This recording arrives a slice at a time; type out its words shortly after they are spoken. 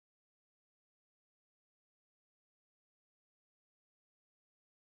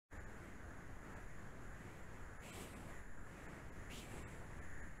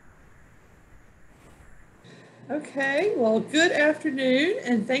Okay, well, good afternoon,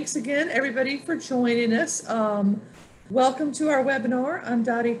 and thanks again, everybody, for joining us. Welcome to our webinar. I'm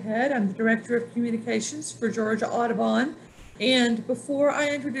Dottie Head. I'm the Director of Communications for Georgia Audubon. And before I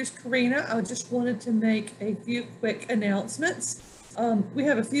introduce Corina, I just wanted to make a few quick announcements. We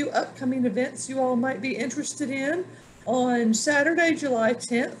have a few upcoming events you all might be interested in. On Saturday, July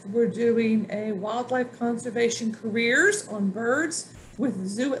 10th, we're doing a wildlife conservation careers on birds with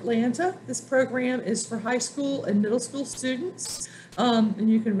Zoo Atlanta. This program is for high school and middle school students, and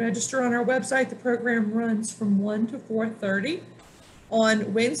you can register on our website. The program runs from 1 to 4:30.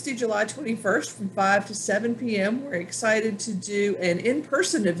 On Wednesday, July 21st, from 5 to 7 p.m., we're excited to do an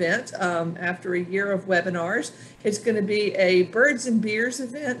in-person event after a year of webinars. It's going to be a Birds and Beers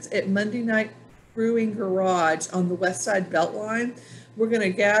event at Monday Night Brewing Garage on the West Side Beltline. We're going to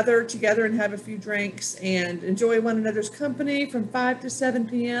gather together and have a few drinks and enjoy one another's company from 5 to 7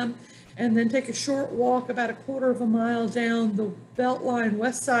 p.m. and then take a short walk about a quarter of a mile down the Beltline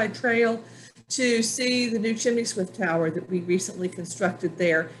West Side Trail to see the new Chimney Swift Tower that we recently constructed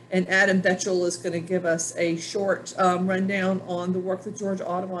there. And Adam Betchel is going to give us a short rundown on the work that Georgia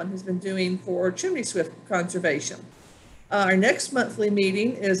Audubon has been doing for Chimney Swift conservation. Our next monthly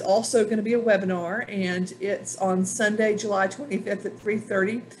meeting is also going to be a webinar, and it's on Sunday, July 25th at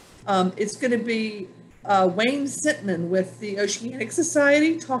 3:30. It's going to be Wayne Sentman with the Oceanic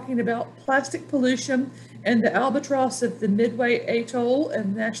Society talking about plastic pollution and the albatross of the Midway Atoll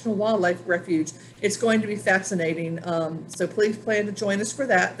and National Wildlife Refuge. It's going to be fascinating, so please plan to join us for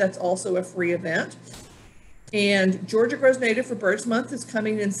that. That's also a free event. And Georgia Grows Native for Birds Month is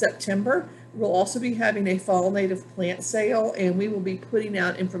coming in September. We'll also be having a fall native plant sale, and we will be putting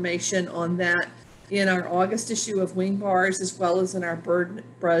out information on that in our August issue of Wing Bars, as well as in our Bird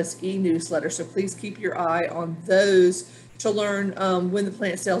Buzz e-newsletter. So please keep your eye on those to learn when the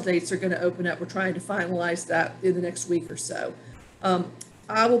plant sale dates are going to open up. We're trying to finalize that in the next week or so.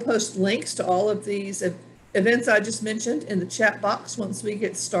 I will post links to all of these events I just mentioned in the chat box once we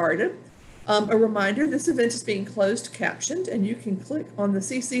get started. A reminder, this event is being closed captioned, and you can click on the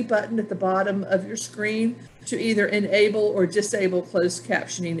CC button at the bottom of your screen to either enable or disable closed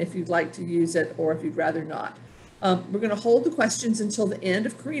captioning if you'd like to use it or if you'd rather not. We're going to hold the questions until the end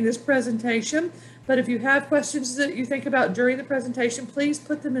of Corina's presentation, but if you have questions that you think about during the presentation, please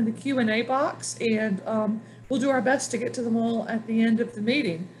put them in the Q&A box, and we'll do our best to get to them all at the end of the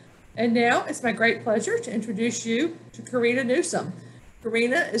meeting. And now it's my great pleasure to introduce you to Corina Newsome.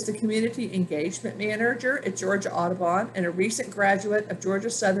 Corina is the Community Engagement Manager at Georgia Audubon and a recent graduate of Georgia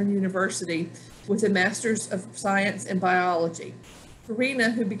Southern University with a Master's of Science in Biology.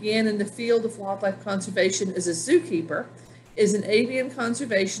 Corina, who began in the field of wildlife conservation as a zookeeper, is an avian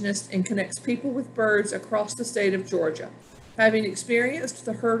conservationist and connects people with birds across the state of Georgia. Having experienced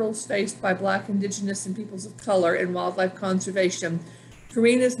the hurdles faced by Black, Indigenous, and peoples of color in wildlife conservation,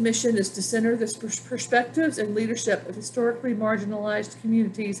 Corina's mission is to center the perspectives and leadership of historically marginalized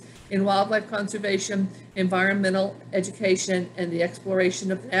communities in wildlife conservation, environmental education, and the exploration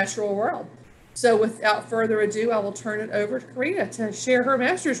of the natural world. So without further ado, I will turn it over to Corina to share her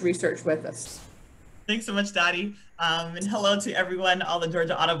master's research with us. Thanks so much, Dottie. And hello to everyone, all the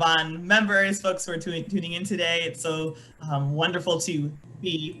Georgia Audubon members, folks who are tuning in today. It's so wonderful to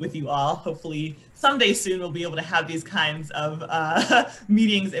be with you all. Hopefully someday soon we'll be able to have these kinds of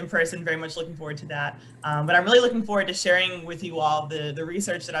meetings in person. Very much looking forward to that. But I'm really looking forward to sharing with you all the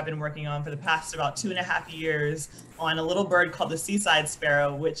research that I've been working on for the past about 2.5 years on a little bird called the Seaside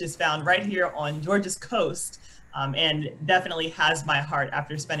Sparrow, which is found right here on Georgia's coast, and definitely has my heart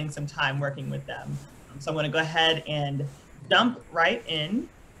after spending some time working with them. So I'm going to go ahead and jump right in.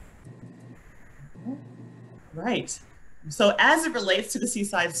 Right. So as it relates to the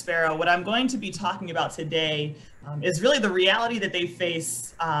Seaside Sparrow, what I'm going to be talking about today is really the reality that they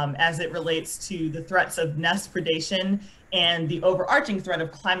face as it relates to the threats of nest predation and the overarching threat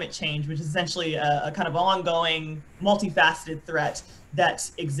of climate change, which is essentially a kind of ongoing, multifaceted threat that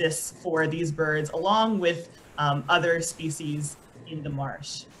exists for these birds, along with other species in the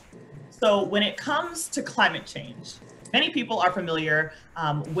marsh. So when it comes to climate change, many people are familiar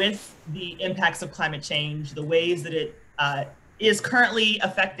with the impacts of climate change, the ways that it is currently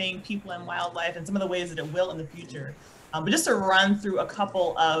affecting people and wildlife, and some of the ways that it will in the future. But just to run through a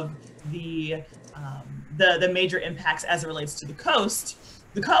couple of the major impacts as it relates to the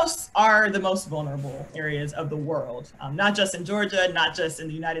coasts are the most vulnerable areas of the world, not just in Georgia, not just in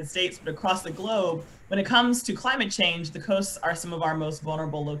the United States, but across the globe. When it comes to climate change, the coasts are some of our most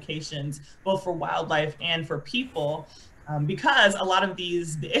vulnerable locations, both for wildlife and for people, because a lot of the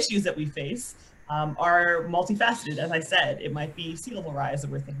issues that we face are multifaceted. As I said, it might be sea level rise that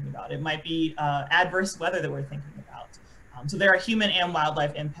we're thinking about. It might be adverse weather that we're thinking about. So there are human and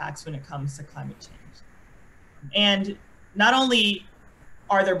wildlife impacts when it comes to climate change. And not only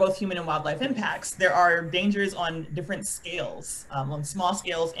are there both human and wildlife impacts, there are dangers on different scales, on small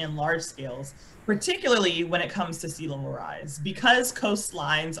scales and large scales, particularly when it comes to sea level rise. Because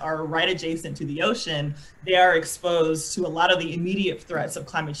coastlines are right adjacent to the ocean, they are exposed to a lot of the immediate threats of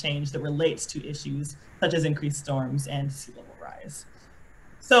climate change that relates to issues such as increased storms and sea level rise.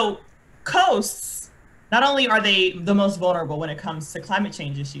 So coasts, not only are they the most vulnerable when it comes to climate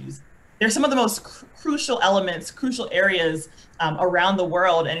change issues, they're some of the most crucial elements, crucial areas around the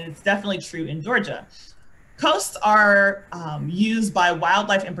world, and it's definitely true in Georgia. Coasts are used by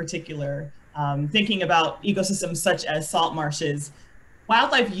wildlife in particular, thinking about ecosystems such as salt marshes.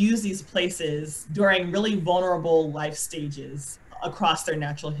 Wildlife use these places during really vulnerable life stages across their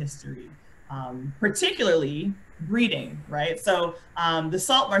natural history, particularly breeding, right? So the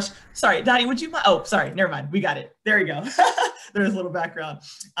salt marsh, sorry, Dottie, would you mind? Oh, sorry, never mind, we got it. There you go. There's a little background.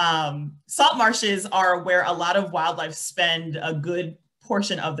 Salt marshes are where a lot of wildlife spend a good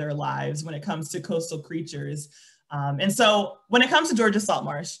portion of their lives when it comes to coastal creatures. And so when it comes to Georgia salt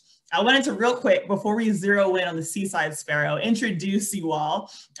marsh, I wanted to real quick, before we zero in on the seaside sparrow, introduce you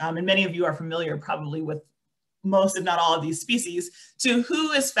all, and many of you are familiar probably with most, if not all, of these species, to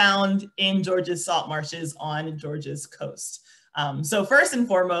who is found in Georgia's salt marshes on Georgia's coast. So first and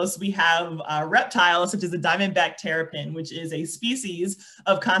foremost, we have reptiles such as the diamondback terrapin, which is a species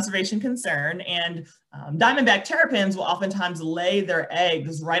of conservation concern. And diamondback terrapins will oftentimes lay their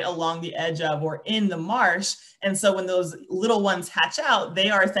eggs right along the edge of or in the marsh. And so when those little ones hatch out,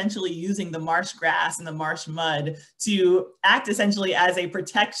 they are essentially using the marsh grass and the marsh mud to act essentially as a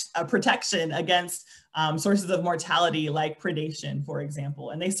protection against sources of mortality like predation, for example.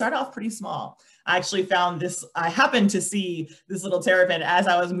 And they start off pretty small. I actually found this, I happened to see this little terrapin as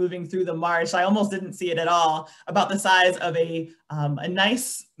I was moving through the marsh. I almost didn't see it at all, about the size of a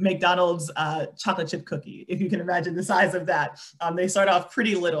nice McDonald's chocolate chip cookie, if you can imagine the size of that. They start off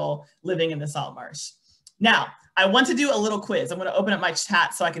pretty little living in the salt marsh. Now, I want to do a little quiz. I'm going to open up my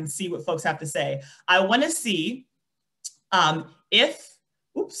chat so I can see what folks have to say. I want to see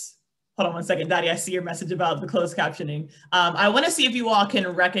oops, hold on one second, Dottie, I see your message about the closed captioning. I want to see if you all can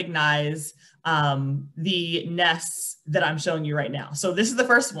recognize the nests that I'm showing you right now. So this is the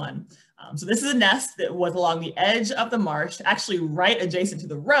first one. So this is a nest that was along the edge of the marsh, actually right adjacent to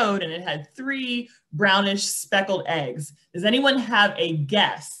the road, and it had 3 brownish speckled eggs. Does anyone have a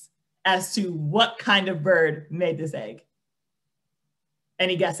guess as to what kind of bird made this egg?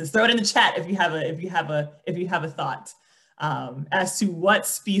 Any guesses? Throw it in the chat if you have a thought as to what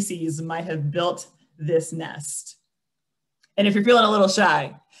species might have built this nest. And if you're feeling a little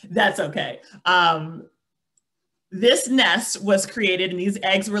shy, that's okay. This nest was created and these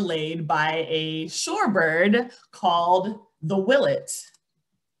eggs were laid by a shorebird called the willet.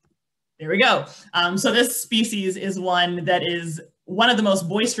 There we go. So this species is one that is one of the most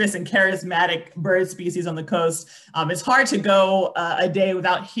boisterous and charismatic bird species on the coast. It's hard to go a day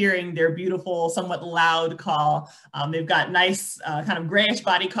without hearing their beautiful, somewhat loud call. They've got nice kind of grayish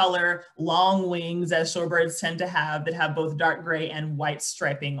body color, long wings, as shorebirds tend to have, that have both dark gray and white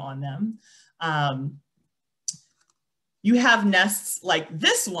striping on them. You have nests like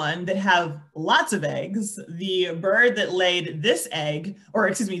this one that have lots of eggs. The bird that laid this egg, or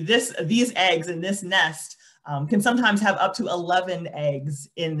excuse me, these eggs in this nest can sometimes have up to 11 eggs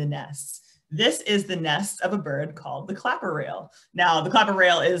in the nest. This is the nest of a bird called the clapper rail. Now, the clapper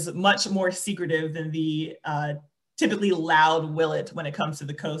rail is much more secretive than the typically loud willet when it comes to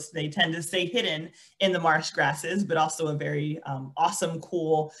the coast. They tend to stay hidden in the marsh grasses, but also a very awesome,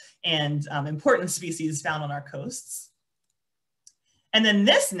 cool, and important species found on our coasts. And then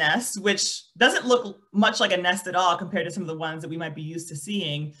this nest, which doesn't look much like a nest at all compared to some of the ones that we might be used to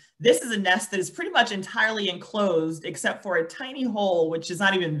seeing, this is a nest that is pretty much entirely enclosed except for a tiny hole, which is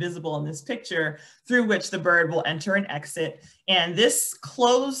not even visible in this picture, through which the bird will enter and exit. And this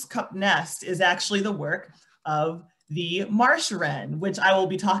closed cup nest is actually the work of the marsh wren, which I will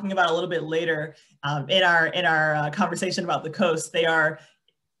be talking about a little bit later in our conversation about the coast. They are,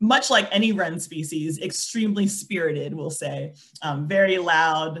 much like any wren species, extremely spirited, we'll say, very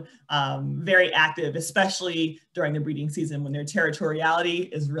loud, very active, especially during the breeding season when their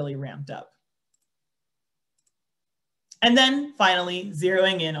territoriality is really ramped up. And then finally,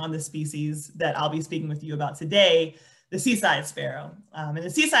 zeroing in on the species that I'll be speaking with you about today, the seaside sparrow. And the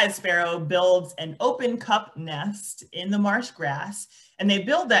seaside sparrow builds an open cup nest in the marsh grass. And they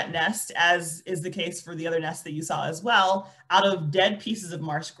build that nest, as is the case for the other nests that you saw as well, out of dead pieces of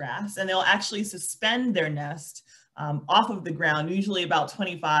marsh grass. And they'll actually suspend their nest off of the ground, usually about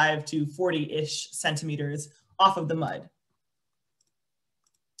 25 to 40-ish centimeters off of the mud.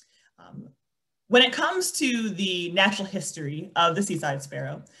 When it comes to the natural history of the seaside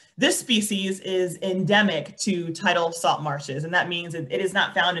sparrow, this species is endemic to tidal salt marshes, and that means it is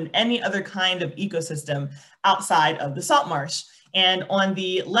not found in any other kind of ecosystem outside of the salt marsh. And on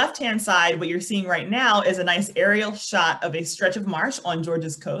the left-hand side, what you're seeing right now is a nice aerial shot of a stretch of marsh on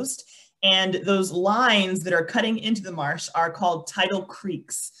Georgia's coast. And those lines that are cutting into the marsh are called tidal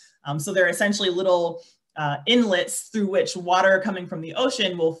creeks. So they're essentially little inlets through which water coming from the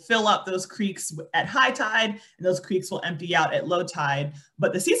ocean will fill up those creeks at high tide, and those creeks will empty out at low tide.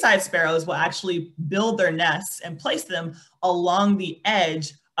 But the seaside sparrows will actually build their nests and place them along the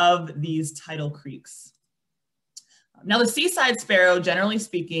edge of these tidal creeks. Now, the seaside sparrow, generally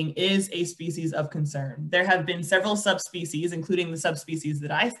speaking, is a species of concern. There have been several subspecies, including the subspecies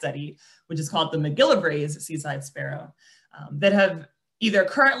that I study, which is called the MacGillivray's seaside sparrow, that have either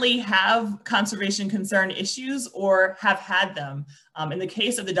currently have conservation concern issues or have had them. In the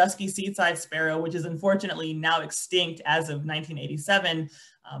case of the dusky seaside sparrow, which is unfortunately now extinct as of 1987,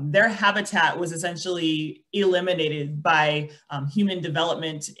 their habitat was essentially eliminated by human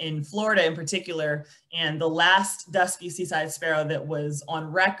development in Florida in particular. And the last dusky seaside sparrow that was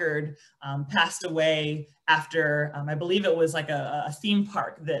on record passed away after, I believe it was like a theme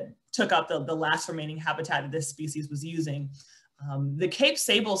park that took up the last remaining habitat that this species was using. The Cape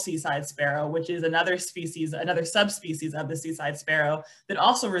Sable seaside sparrow, which is another species, another subspecies of the seaside sparrow that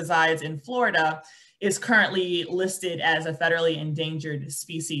also resides in Florida, is currently listed as a federally endangered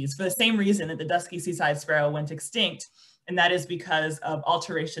species for the same reason that the dusky seaside sparrow went extinct, and that is because of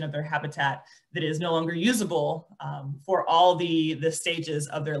alteration of their habitat that is no longer usable for all the stages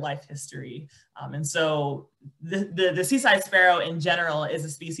of their life history. And so the seaside sparrow in general is a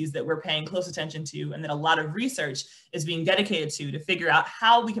species that we're paying close attention to, and that a lot of research is being dedicated to figure out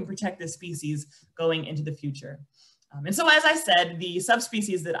how we can protect this species going into the future. And so, as I said, the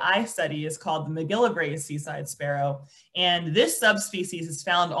subspecies that I study is called the MacGillivray seaside sparrow. And this subspecies is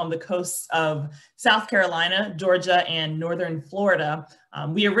found on the coasts of South Carolina, Georgia, and northern Florida.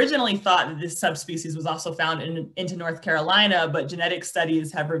 We originally thought that this subspecies was also found into North Carolina, but genetic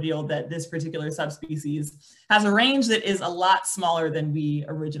studies have revealed that this particular subspecies has a range that is a lot smaller than we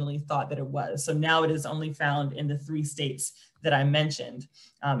originally thought that it was. So now it is only found in the 3 states that I mentioned.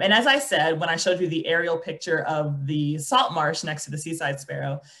 And as I said, when I showed you the aerial picture of the salt marsh next to the seaside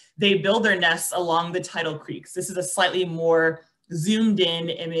sparrow, they build their nests along the tidal creeks. This is a slightly more zoomed in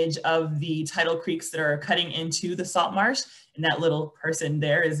image of the tidal creeks that are cutting into the salt marsh. And that little person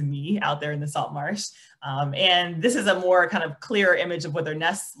there is me out there in the salt marsh. And this is a more kind of clear image of what their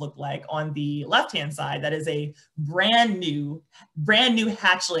nests look like on the left-hand side. That is a brand new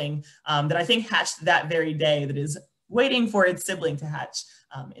hatchling that I think hatched that very day, that is waiting for its sibling to hatch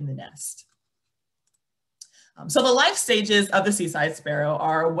in the nest. So the life stages of the seaside sparrow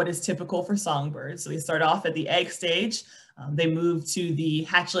are what is typical for songbirds. So they start off at the egg stage. They move to the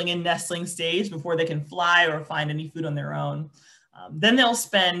hatchling and nestling stage before they can fly or find any food on their own. Then they'll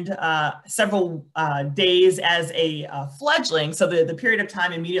spend several days as a fledgling. So the period of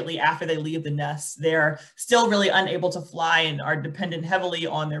time immediately after they leave the nest, they're still really unable to fly and are dependent heavily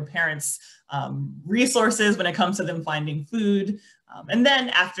on their parents' resources when it comes to them finding food. And then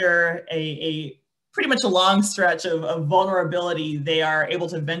after a pretty much a long stretch of vulnerability, they are able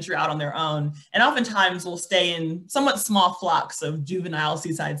to venture out on their own, and oftentimes will stay in somewhat small flocks of juvenile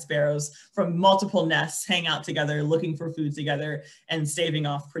seaside sparrows from multiple nests, hang out together, looking for food together, and staving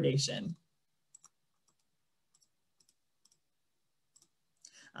off predation.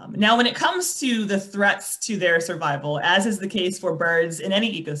 Now, when it comes to the threats to their survival, as is the case for birds in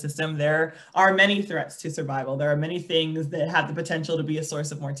any ecosystem, there are many threats to survival. There are many things that have the potential to be a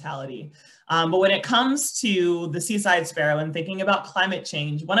source of mortality. But when it comes to the seaside sparrow and thinking about climate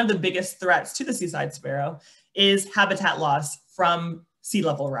change, one of the biggest threats to the seaside sparrow is habitat loss from sea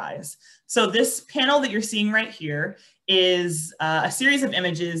level rise. So this panel that you're seeing right here is a series of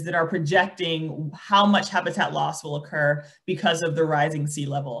images that are projecting how much habitat loss will occur because of the rising sea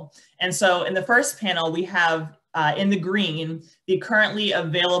level. And so in the first panel, we have in the green, the currently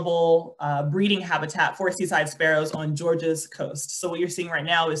available breeding habitat for seaside sparrows on Georgia's coast. So what you're seeing right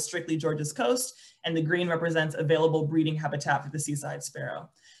now is strictly Georgia's coast, and the green represents available breeding habitat for the seaside sparrow.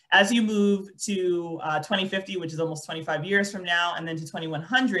 As you move to 2050, which is almost 25 years from now, and then to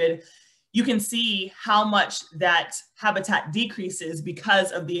 2100, you can see how much that habitat decreases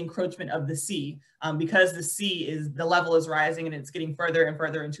because of the encroachment of the sea. Because the sea the level is rising and it's getting further and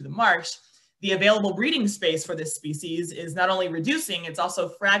further into the marsh, the available breeding space for this species is not only reducing, it's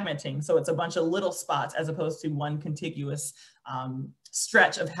also fragmenting. So it's a bunch of little spots as opposed to one contiguous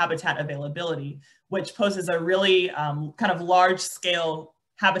stretch of habitat availability, which poses a really kind of large scale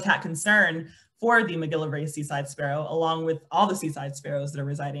habitat concern for the MacGillivray seaside sparrow, along with all the seaside sparrows that are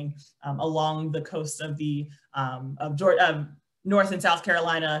residing along the coast of the North and South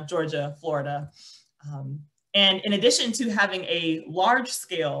Carolina, Georgia, Florida. And in addition to having a large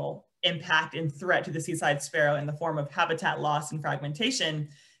scale impact and threat to the seaside sparrow in the form of habitat loss and fragmentation,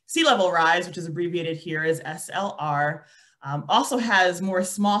 sea level rise, which is abbreviated here as SLR, also has more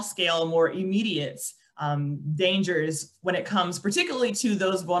small scale, more immediate dangers when it comes particularly to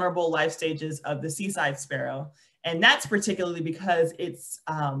those vulnerable life stages of the seaside sparrow. And that's particularly because it's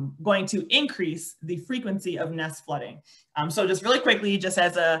going to increase the frequency of nest flooding. So just really quickly, just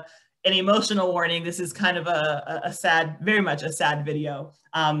as an emotional warning, this is kind of a sad, very much a sad video.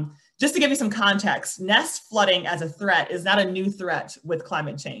 Just to give you some context, nest flooding as a threat is not a new threat with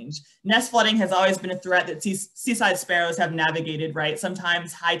climate change. Nest flooding has always been a threat that seaside sparrows have navigated, right?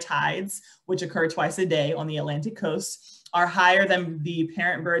 Sometimes high tides, which occur twice a day on the Atlantic coast, are higher than the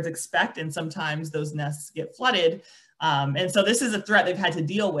parent birds expect, and sometimes those nests get flooded. And so this is a threat they've had to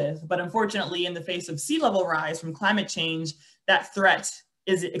deal with, but unfortunately in the face of sea level rise from climate change, that threat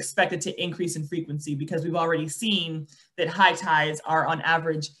is expected to increase in frequency because we've already seen that high tides are on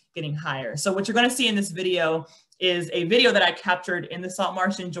average getting higher. So what you're going to see in this video is a video that I captured in the salt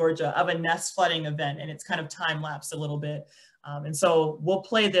marsh in Georgia of a nest flooding event, and it's kind of time-lapsed a little bit. And so we'll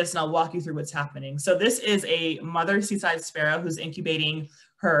play this and I'll walk you through what's happening. So this is a mother seaside sparrow who's incubating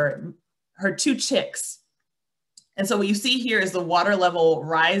her 2 chicks. And so what you see here is the water level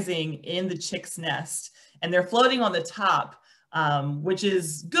rising in the chick's nest, and they're floating on the top, which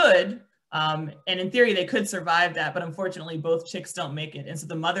is good. And in theory, they could survive that, but unfortunately, both chicks don't make it. And so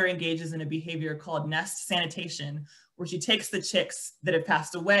the mother engages in a behavior called nest sanitation, where she takes the chicks that have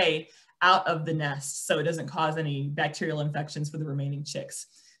passed away out of the nest so it doesn't cause any bacterial infections for the remaining chicks.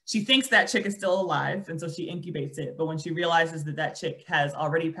 She thinks that chick is still alive, and so she incubates it. But when she realizes that that chick has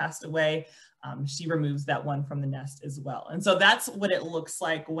already passed away, she removes that one from the nest as well. And so that's what it looks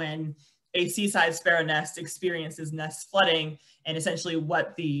like when a seaside sparrow nest experiences nest flooding, and essentially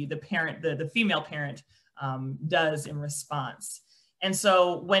what the parent, the female parent does in response. And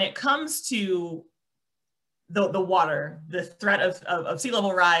so when it comes to the water, the threat of sea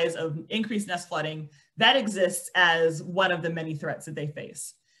level rise, of increased nest flooding, that exists as one of the many threats that they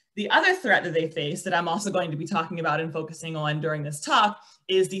face. The other threat that they face that I'm also going to be talking about and focusing on during this talk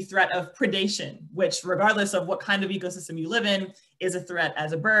is the threat of predation, which regardless of what kind of ecosystem you live in, is a threat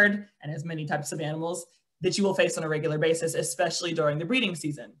as a bird and as many types of animals that you will face on a regular basis, especially during the breeding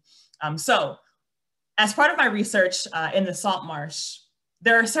season. So as part of my research in the salt marsh,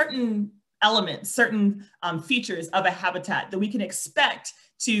 there are certain elements, certain features of a habitat that we can expect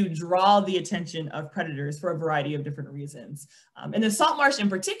to draw the attention of predators for a variety of different reasons. In the salt marsh in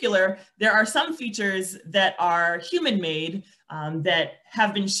particular, there are some features that are human-made that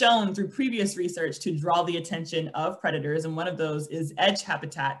have been shown through previous research to draw the attention of predators, and one of those is edge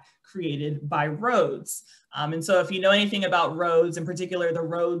habitat created by roads. And so if you know anything about roads, in particular the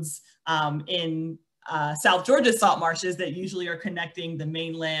roads in South Georgia salt marshes that usually are connecting the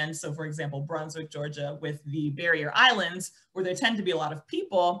mainland, so for example, Brunswick, Georgia, with the barrier islands, where there tend to be a lot of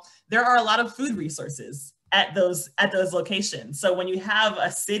people, there are a lot of food resources at those locations. So when you have a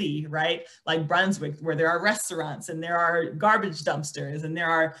city, right, like Brunswick, where there are restaurants and there are garbage dumpsters and there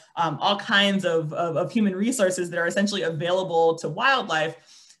are all kinds of human resources that are essentially available to wildlife,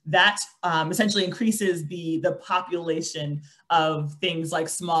 that essentially increases the population of things like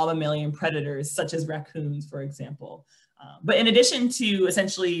small mammalian predators, such as raccoons, for example. But in addition to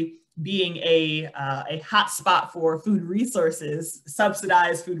essentially being a hot spot for food resources,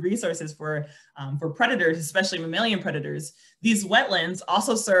 subsidized food resources for predators, especially mammalian predators, these wetlands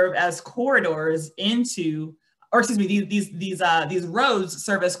also serve as corridors into, or excuse me, these roads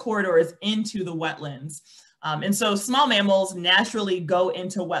serve as corridors into the wetlands. And so small mammals naturally go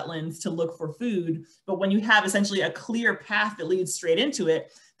into wetlands to look for food, but when you have essentially a clear path that leads straight into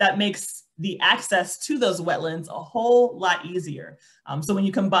it, that makes the access to those wetlands a whole lot easier. So when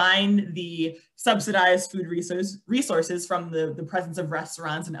you combine the subsidized food resources from the presence of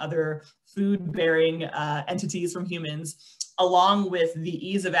restaurants and other food-bearing entities from humans, along with the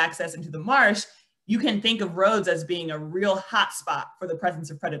ease of access into the marsh, you can think of roads as being a real hot spot for the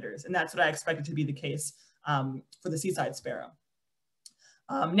presence of predators. And that's what I expected to be the case for the seaside sparrow.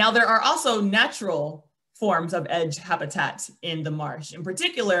 Now, there are also natural forms of edge habitat in the marsh. In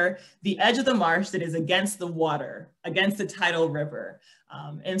particular, the edge of the marsh that is against the water, against the tidal river.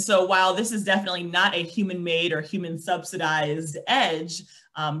 And so while this is definitely not a human-made or human-subsidized edge,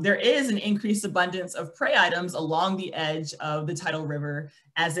 there is an increased abundance of prey items along the edge of the tidal river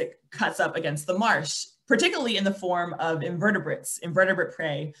as it cuts up against the marsh, particularly in the form of invertebrates, invertebrate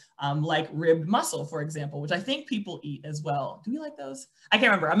prey, like ribbed mussel, for example, which I think people eat as well. Do we like those? I can't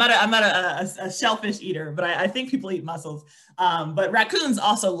remember. I'm not a shellfish eater, but I think people eat mussels. But raccoons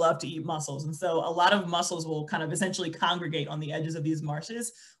also love to eat mussels. And so a lot of mussels will kind of essentially congregate on the edges of these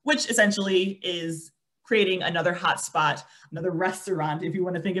marshes, which essentially is creating another hotspot, another restaurant, if you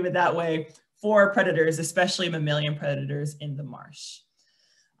want to think of it that way, for predators, especially mammalian predators in the marsh.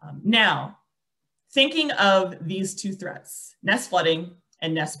 Now, thinking of these two threats, nest flooding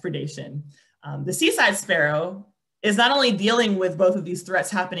and nest predation, the seaside sparrow is not only dealing with both of these threats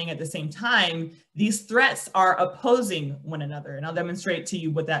happening at the same time, these threats are opposing one another. And I'll demonstrate to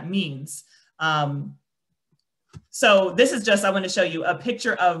you what that means. So this is just, I want to show you a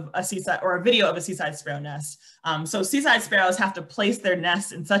picture of a seaside, or a video of a seaside sparrow nest. So seaside sparrows have to place their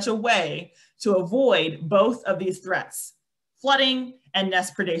nests in such a way to avoid both of these threats, flooding and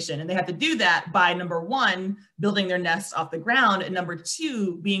nest predation. And they have to do that by, number one, building their nests off the ground, and number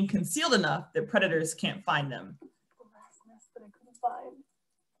two, being concealed enough that predators can't find them.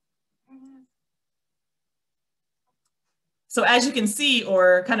 So as you can see,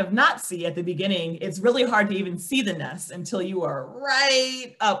 or kind of not see at the beginning, it's really hard to even see the nest until you are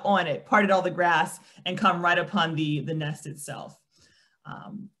right up on it, parted all the grass, and come right upon the nest itself.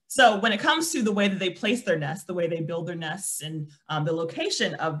 So when it comes to the way that they place their nests, the way they build their nests, and the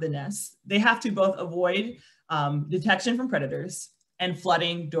location of the nests, they have to both avoid detection from predators and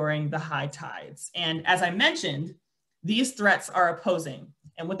flooding during the high tides. And as I mentioned, these threats are opposing.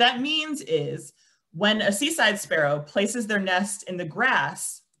 And what that means is, when a seaside sparrow places their nest in the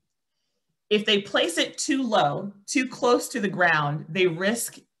grass, if they place it too low, too close to the ground, they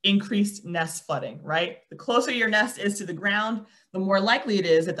risk increased nest flooding, right? The closer your nest is to the ground, the more likely it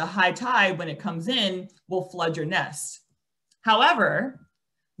is that the high tide, when it comes in, will flood your nest. However,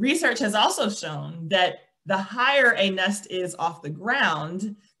 research has also shown that the higher a nest is off the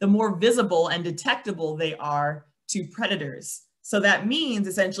ground, the more visible and detectable they are to predators. So that means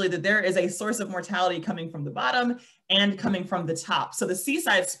essentially that there is a source of mortality coming from the bottom and coming from the top. So the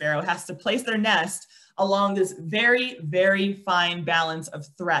seaside sparrow has to place their nest along this very, very fine balance of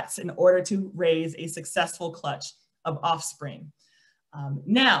threats in order to raise a successful clutch of offspring.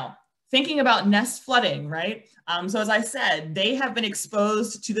 Now, thinking about nest flooding, right? So as I said, they have been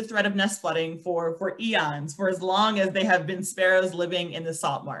exposed to the threat of nest flooding for eons, for as long as they have been sparrows living in the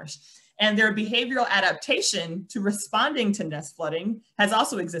salt marsh. And their behavioral adaptation to responding to nest flooding has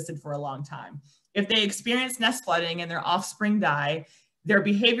also existed for a long time. If they experience nest flooding and their offspring die, their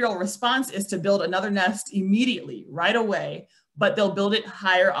behavioral response is to build another nest immediately, right away, but they'll build it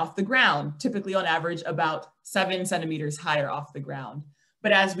higher off the ground, typically on average about 7 centimeters higher off the ground.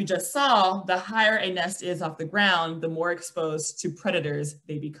 But as we just saw, the higher a nest is off the ground, the more exposed to predators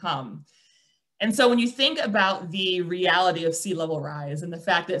they become. And so when you think about the reality of sea level rise and the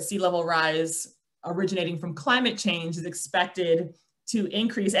fact that sea level rise originating from climate change is expected to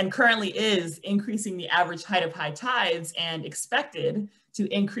increase, and currently is increasing the average height of high tides, and expected to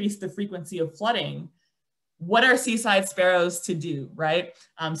increase the frequency of flooding, what are seaside sparrows to do, right?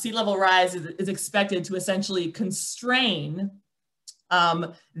 Sea level rise is expected to essentially constrain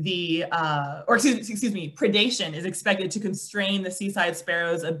predation is expected to constrain the seaside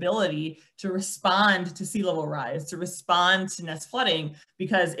sparrow's ability to respond to sea level rise, to respond to nest flooding,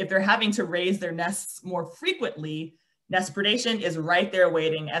 because if they're having to raise their nests more frequently, nest predation is right there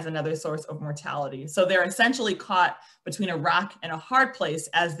waiting as another source of mortality. So they're essentially caught between a rock and a hard place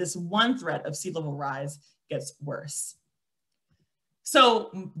as this one threat of sea level rise gets worse. So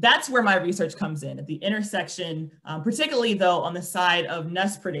that's where my research comes in, at the intersection, particularly though on the side of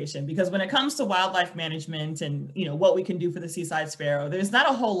nest predation, because when it comes to wildlife management and what we can do for the seaside sparrow, there's not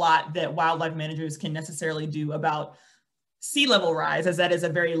a whole lot that wildlife managers can necessarily do about sea level rise, as that is a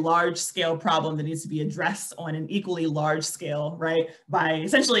very large scale problem that needs to be addressed on an equally large scale, right? By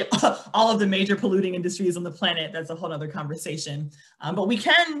essentially all of the major polluting industries on the planet. That's a whole other conversation. But we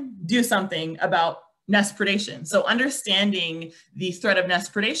can do something about nest predation. So understanding the threat of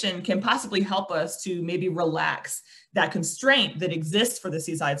nest predation can possibly help us to maybe relax that constraint that exists for the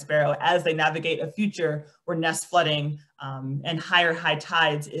seaside sparrow as they navigate a future where nest flooding and higher high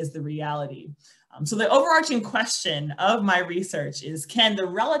tides is the reality. So the overarching question of my research is, can the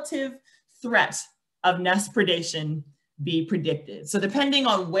relative threat of nest predation be predicted. So depending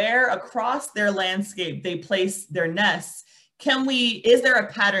on where across their landscape they place their nests, is there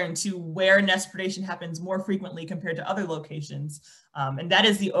a pattern to where nest predation happens more frequently compared to other locations? And that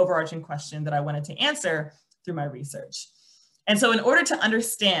is the overarching question that I wanted to answer through my research. And so in order to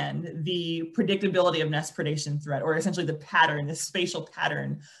understand the predictability of nest predation threat, or essentially the pattern, the spatial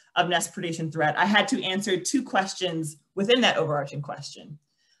pattern of nest predation threat, I had to answer two questions within that overarching question.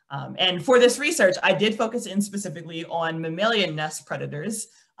 And for this research, I did focus in specifically on mammalian nest predators,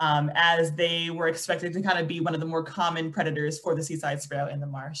 as they were expected to kind of be one of the more common predators for the seaside sparrow in the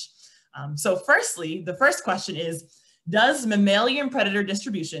marsh. So firstly, the first question is, does mammalian predator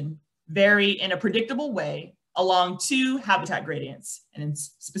distribution vary in a predictable way along two habitat gradients, and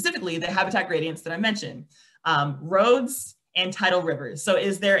specifically the habitat gradients that I mentioned, roads and tidal rivers? So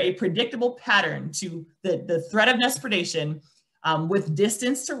is there a predictable pattern to the threat of nest predation with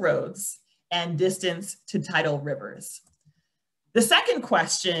distance to roads and distance to tidal rivers? The second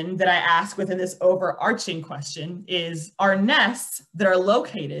question that I ask within this overarching question is, are nests that are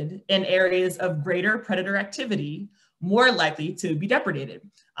located in areas of greater predator activity more likely to be depredated?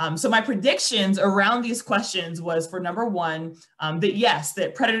 So my predictions around these questions was, for number one, that yes,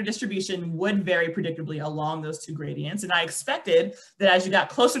 that predator distribution would vary predictably along those two gradients. And I expected that as you got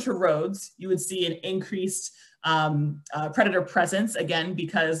closer to roads, you would see an increased predator presence, again,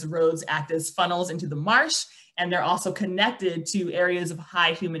 because roads act as funnels into the marsh, and they're also connected to areas of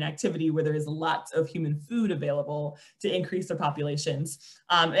high human activity where there is lots of human food available to increase their populations.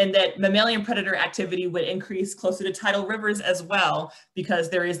 And that mammalian predator activity would increase closer to tidal rivers as well, because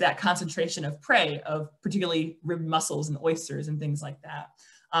there is that concentration of prey, of particularly ribbed mussels and oysters and things like that.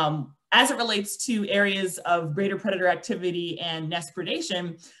 As it relates to areas of greater predator activity and nest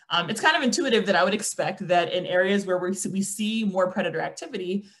predation, it's kind of intuitive that I would expect that in areas where we see more predator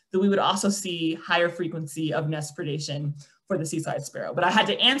activity, that we would also see higher frequency of nest predation for the seaside sparrow. But I had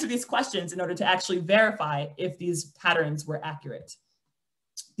to answer these questions in order to actually verify if these patterns were accurate,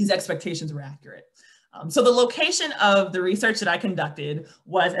 these expectations were accurate. So the location of the research that I conducted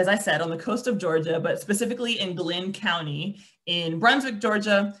was, as I said, on the coast of Georgia, but specifically in Glenn County in Brunswick,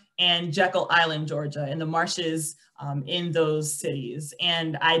 Georgia, and Jekyll Island, Georgia, in the marshes in those cities.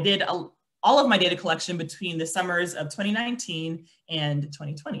 And I did all of my data collection between the summers of 2019 and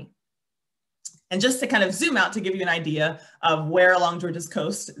 2020. And just to kind of zoom out to give you an idea of where along Georgia's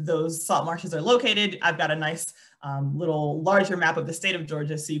coast those salt marshes are located, I've got a nice little larger map of the state of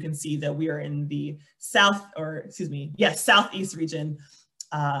Georgia, so you can see that we are in the southeast region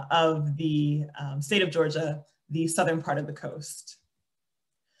of the state of Georgia, the southern part of the coast.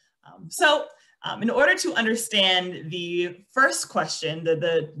 In order to understand the first question,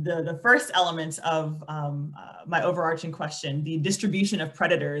 the first element of my overarching question, the distribution of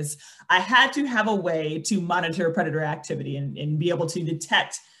predators, I had to have a way to monitor predator activity and be able to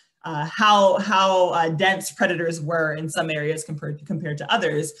detect how dense predators were in some areas compared to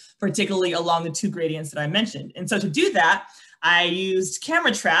others, particularly along the two gradients that I mentioned. And so to do that, I used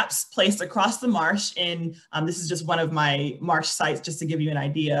camera traps placed across the marsh this is just one of my marsh sites just to give you an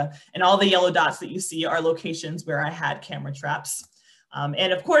idea. And all the yellow dots that you see are locations where I had camera traps.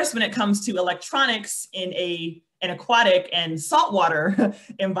 And of course, when it comes to electronics in an aquatic and saltwater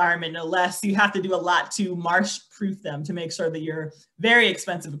environment, no less, you have to do a lot to marsh proof them to make sure that your very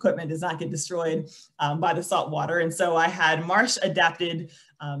expensive equipment does not get destroyed by the salt water. And so I had marsh adapted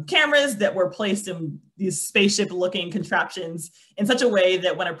cameras that were placed in these spaceship looking contraptions in such a way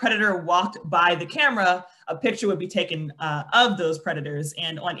that when a predator walked by the camera, a picture would be taken of those predators.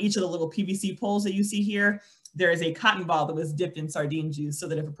 And on each of the little PVC poles that you see here, there is a cotton ball that was dipped in sardine juice so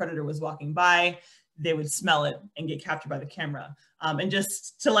that if a predator was walking by, they would smell it and get captured by the camera. And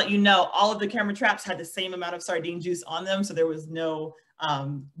just to let you know, all of the camera traps had the same amount of sardine juice on them, so there was no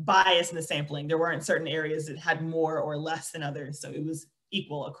bias in the sampling. There weren't certain areas that had more or less than others, so it was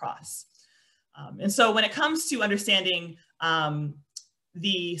equal across. And so when it comes to understanding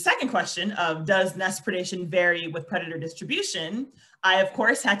the second question of does nest predation vary with predator distribution, I of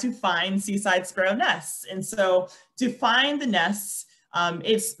course had to find seaside sparrow nests. And so to find the nests,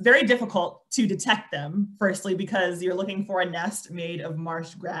 it's very difficult to detect them, firstly, because you're looking for a nest made of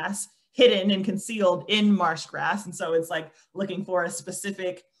marsh grass, hidden and concealed in marsh grass. And so it's like looking for a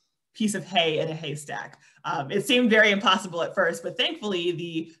specific piece of hay in a haystack. It seemed very impossible at first, but thankfully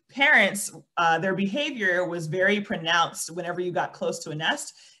the parents, their behavior was very pronounced whenever you got close to a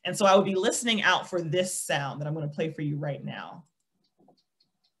nest. And so I would be listening out for this sound that I'm going to play for you right now.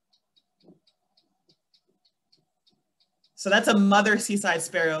 So that's a mother seaside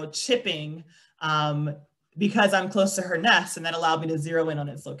sparrow chipping because I'm close to her nest, and that allowed me to zero in on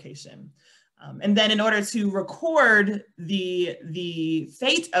its location. And then in order to record the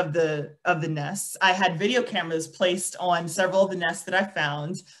fate of the nests, I had video cameras placed on several of the nests that I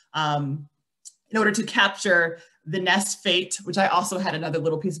found in order to capture the nest fate, which I also had another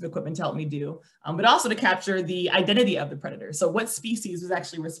little piece of equipment to help me do, but also to capture the identity of the predator. So what species was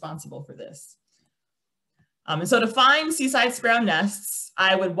actually responsible for this? And so to find seaside sparrow nests,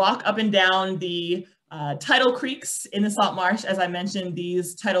 I would walk up and down the tidal creeks in the salt marsh. As I mentioned,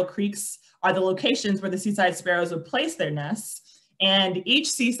 these tidal creeks are the locations where the seaside sparrows would place their nests. And each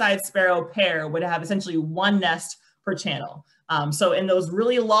seaside sparrow pair would have essentially one nest per channel. So in those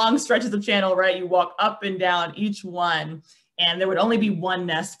really long stretches of channel, right, you walk up and down each one, and there would only be one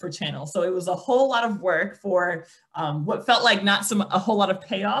nest per channel. So it was a whole lot of work for what felt like not a whole lot of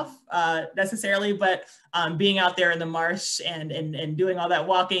payoff necessarily, but being out there in the marsh and doing all that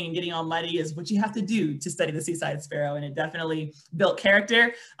walking and getting all muddy is what you have to do to study the seaside sparrow. And it definitely built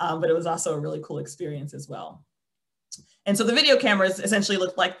character, but it was also a really cool experience as well. And so the video cameras essentially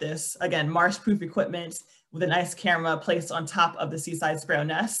looked like this. Again, marsh-proof equipment with a nice camera placed on top of the seaside sparrow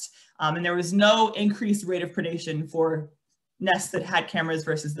nest. And there was no increased rate of predation for nests that had cameras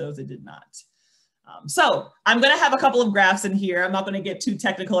versus those that did not. So I'm going to have a couple of graphs in here. I'm not going to get too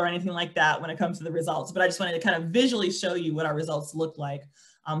technical or anything like that when it comes to the results, but I just wanted to kind of visually show you what our results look like.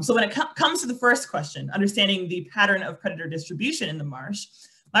 So when it comes to the first question, understanding the pattern of predator distribution in the marsh,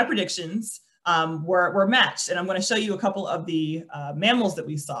 my predictions were matched. And I'm going to show you a couple of the mammals that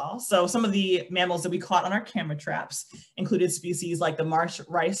we saw. So some of the mammals that we caught on our camera traps included species like the marsh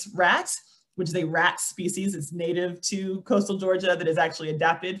rice rat, which is a rat species. It's native to coastal Georgia that is actually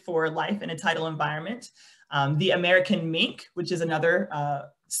adapted for life in a tidal environment. The American mink, which is another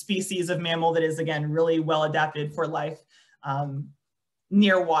species of mammal that is, again, really well adapted for life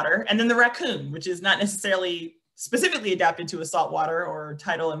near water. And then the raccoon, which is not necessarily specifically adapted to a saltwater or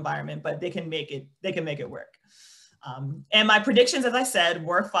tidal environment, but they can make it work. And my predictions, as I said,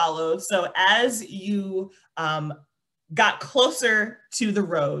 were followed. So as you got closer to the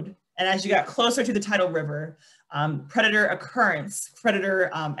road, and as you got closer to the tidal river, predator occurrence,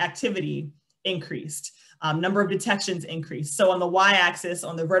 predator activity increased. Number of detections increased. So on the y-axis,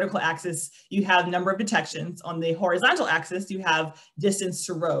 on the vertical axis, you have number of detections. On the horizontal axis, you have distance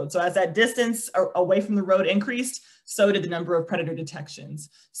to road. So as that distance away from the road increased, so did the number of predator detections.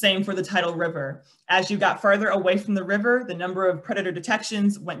 Same for the tidal river. As you got further away from the river, the number of predator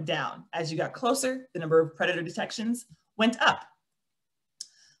detections went down. As you got closer, the number of predator detections went up.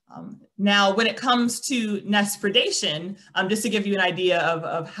 Now, when it comes to nest predation, just to give you an idea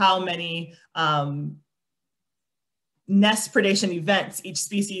of how many nest predation events each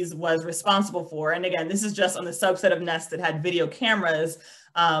species was responsible for, and again, this is just on the subset of nests that had video cameras,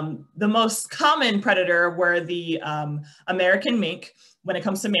 the most common predator were the American mink when it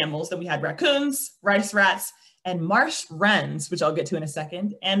comes to mammals. Then we had raccoons, rice rats, and marsh wrens, which I'll get to in a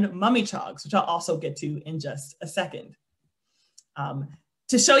second, and mummichogs, which I'll also get to in just a second.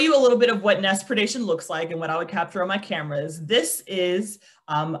 To show you a little bit of what nest predation looks like and what I would capture on my cameras, this is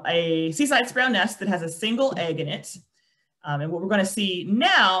a seaside sparrow nest that has a single egg in it. And what we're going to see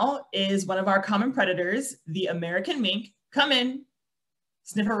now is one of our common predators, the American mink, come in,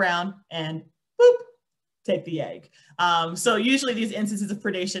 sniff around, and boop, take the egg. So usually these instances of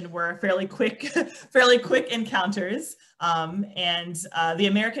predation were fairly quick encounters. The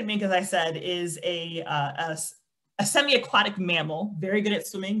American mink, as I said, is a semi-aquatic mammal, very good at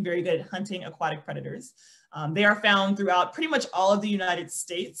swimming, very good at hunting aquatic predators. They are found throughout pretty much all of the United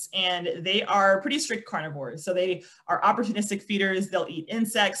States, and they are pretty strict carnivores. So they are opportunistic feeders. They'll eat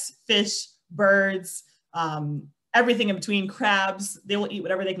insects, fish, birds, everything in between, crabs. They will eat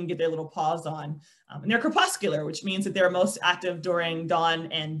whatever they can get their little paws on. And they're crepuscular, which means that they're most active during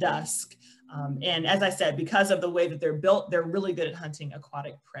dawn and dusk. And as I said, because of the way that they're built, they're really good at hunting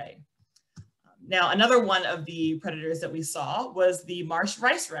aquatic prey. Now, another one of the predators that we saw was the marsh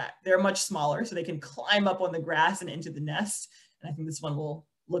rice rat. They're much smaller, so they can climb up on the grass and into the nest. And I think this one will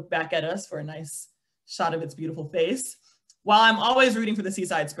look back at us for a nice shot of its beautiful face. While I'm always rooting for the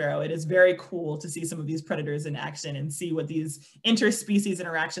seaside sparrow, it is very cool to see some of these predators in action and see what these interspecies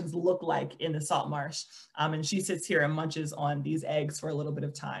interactions look like in the salt marsh. And she sits here and munches on these eggs for a little bit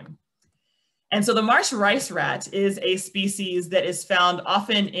of time. And so the marsh rice rat is a species that is found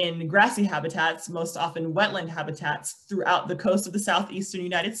often in grassy habitats, most often wetland habitats throughout the coast of the southeastern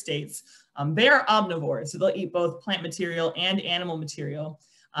United States. They are omnivores, so they'll eat both plant material and animal material.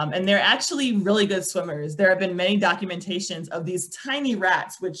 And they're actually really good swimmers. There have been many documentations of these tiny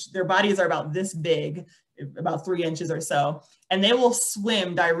rats, which their bodies are about this big. about 3 inches or so, and they will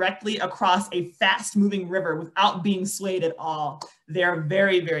swim directly across a fast moving river without being swayed at all. They're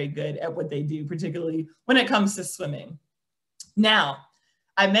very, very good at what they do, particularly when it comes to swimming. Now,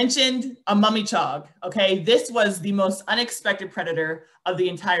 I mentioned a mummichog, okay? This was the most unexpected predator of the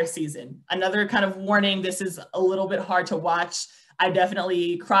entire season. Another kind of warning, this is a little bit hard to watch. I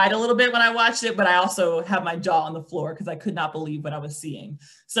definitely cried a little bit when I watched it, but I also have my jaw on the floor because I could not believe what I was seeing.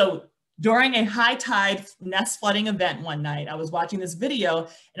 So during a high tide nest flooding event one night, I was watching this video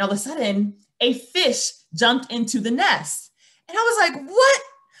and all of a sudden a fish jumped into the nest. And I was like, what?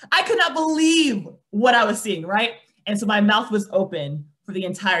 I could not believe what I was seeing, right? And so my mouth was open for the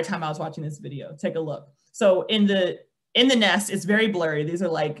entire time I was watching this video. Take a look. So in the nest, it's very blurry. These are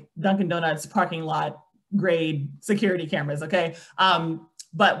like Dunkin' Donuts parking lot grade security cameras, okay?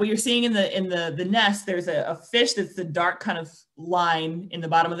 But what you're seeing in the nest, there's a fish that's the dark kind of line in the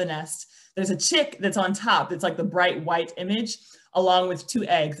bottom of the nest. There's a chick that's on top that's like the bright white image, along with 2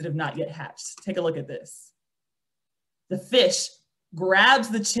 eggs that have not yet hatched. Take a look at this. The fish grabs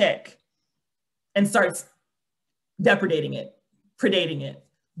the chick and starts depredating it, predating it,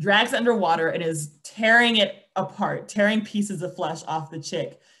 drags it underwater and is tearing it apart, tearing pieces of flesh off the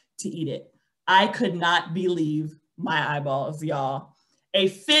chick to eat it. I could not believe my eyeballs, y'all. A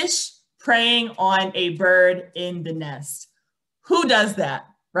fish preying on a bird in the nest. Who does that,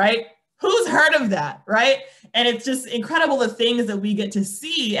 right? Who's heard of that, right? And it's just incredible the things that we get to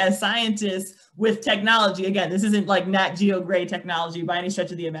see as scientists with technology. Again, this isn't like Nat Geo grade technology by any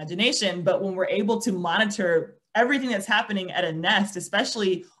stretch of the imagination, but when we're able to monitor everything that's happening at a nest,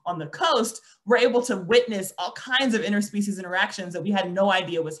 especially on the coast, we're able to witness all kinds of interspecies interactions that we had no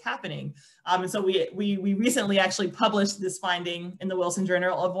idea was happening. And so we recently actually published this finding in the Wilson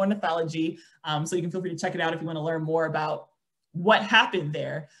Journal of Ornithology. So you can feel free to check it out if you want to learn more about what happened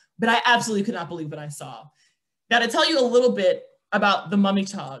there. But I absolutely could not believe what I saw. Now, to tell you a little bit about the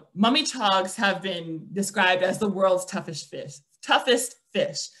mummichog. Mummichogs have been described as the world's toughest fish.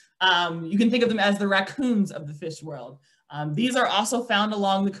 You can think of them as the raccoons of the fish world. These are also found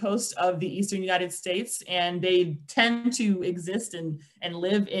along the coast of the eastern United States, and they tend to exist and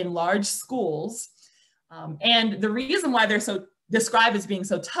live in large schools. And the reason why they're so described as being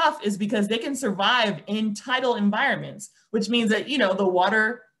so tough is because they can survive in tidal environments, which means that, you know, the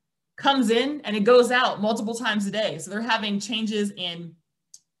water comes in and it goes out multiple times a day. So they're having changes in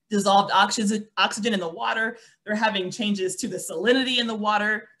dissolved oxygen in the water. They're having changes to the salinity in the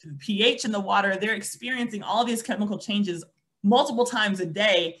water, to the pH in the water. They're experiencing all these chemical changes multiple times a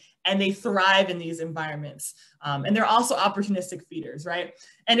day, and they thrive in these environments. And they're also opportunistic feeders, right?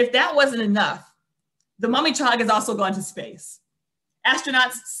 And if that wasn't enough, the mummichog has also gone to space.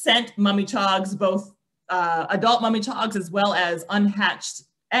 Astronauts sent mummichogs, both adult mummichogs as well as unhatched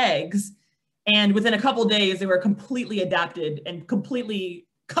eggs. And within a couple of days, they were completely adapted and completely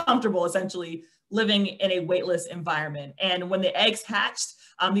comfortable, essentially, living in a weightless environment. And when the eggs hatched,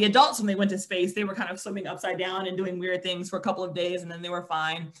 the adults, when they went to space, they were kind of swimming upside down and doing weird things for a couple of days, and then they were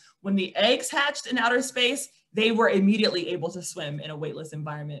fine. When the eggs hatched in outer space, they were immediately able to swim in a weightless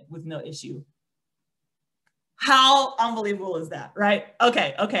environment with no issue. How unbelievable is that, right?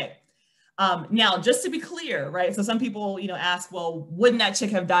 Okay. Now, just to be clear, right? So some people, ask, well, wouldn't that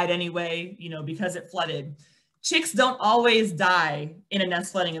chick have died anyway, because it flooded? Chicks don't always die in a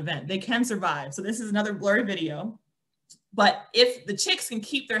nest flooding event. They can survive. So this is another blurry video, but if the chicks can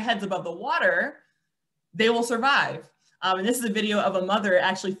keep their heads above the water, they will survive. And this is a video of a mother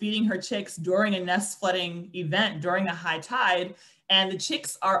actually feeding her chicks during a nest flooding event during a high tide. And the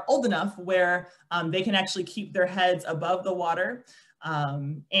chicks are old enough where they can actually keep their heads above the water.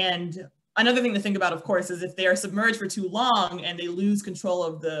 And another thing to think about, of course, is if they are submerged for too long and they lose control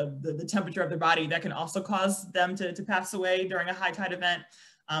of the temperature of their body, that can also cause them to pass away during a high tide event.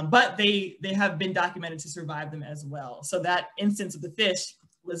 But they have been documented to survive them as well. So that instance of the fish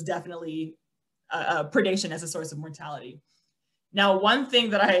was definitely predation as a source of mortality. Now, one thing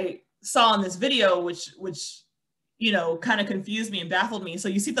that I saw in this video, which kind of confused me and baffled me. So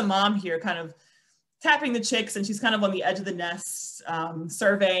you see the mom here kind of tapping the chicks, and she's kind of on the edge of the nest,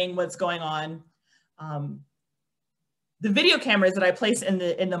 surveying what's going on. The video cameras that I placed in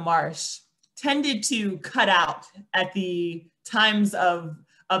the marsh tended to cut out at the times of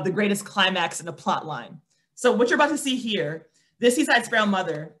the greatest climax in the plot line. So what you're about to see here, this Seaside Sparrow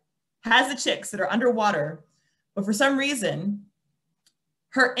mother has the chicks that are underwater, but for some reason,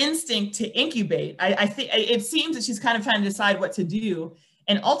 her instinct to incubate, I think it seems that she's kind of trying to decide what to do.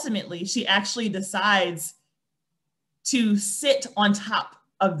 And ultimately, she actually decides to sit on top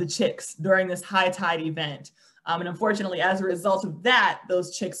of the chicks during this high tide event. And unfortunately, as a result of that,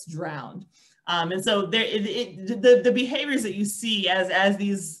 those chicks drowned. And so the behaviors that you see as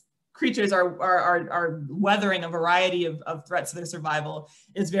these creatures are weathering a variety of threats to their survival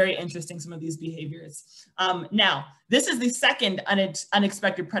is very interesting, some of these behaviors. Now, this is the second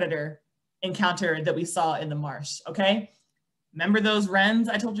unexpected predator encounter that we saw in the marsh, okay? Remember those wrens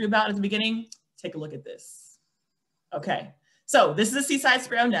I told you about at the beginning? Take a look at this. Okay, so this is a seaside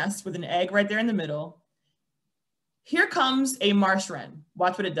sparrow nest with an egg right there in the middle. Here comes a marsh wren.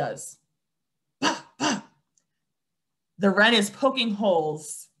 Watch what it does. The wren is poking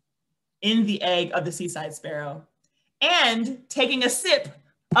holes in the egg of the seaside sparrow and taking a sip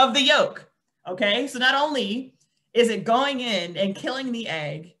of the yolk, okay? So not only is it going in and killing the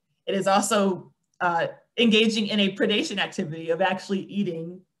egg, it is also engaging in a predation activity of actually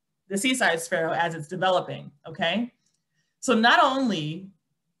eating the seaside sparrow as it's developing, okay? So not only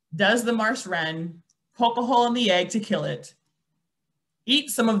does the marsh wren poke a hole in the egg to kill it, eat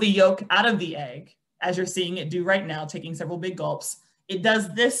some of the yolk out of the egg, as you're seeing it do right now, taking several big gulps, it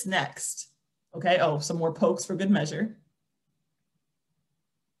does this next, okay? Oh, some more pokes for good measure.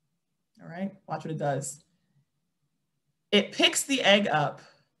 All right, watch what it does. It picks the egg up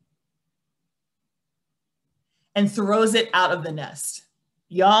and throws it out of the nest.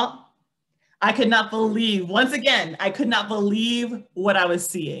 Y'all, I could not believe, once again, I could not believe what I was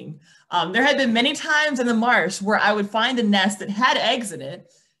seeing. There had been many times in the marsh where I would find a nest that had eggs in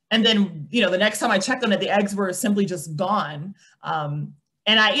it, and then, you know, the next time I checked on it, the eggs were simply just gone. And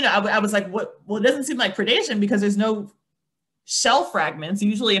I was like, what? Well, it doesn't seem like predation because there's no shell fragments.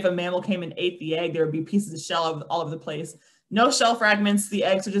 Usually if a mammal came and ate the egg, there would be pieces of shell all over the place. No shell fragments, the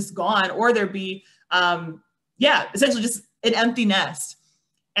eggs are just gone, or there'd be, essentially just an empty nest.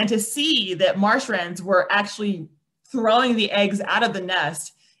 And to see that marsh wrens were actually throwing the eggs out of the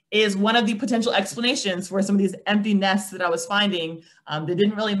nest is one of the potential explanations for some of these empty nests that I was finding that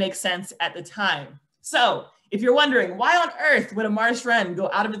didn't really make sense at the time. So if you're wondering, why on earth would a marsh wren go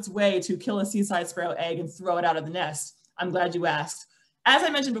out of its way to kill a seaside sparrow egg and throw it out of the nest? I'm glad you asked. As I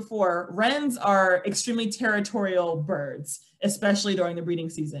mentioned before, wrens are extremely territorial birds, especially during the breeding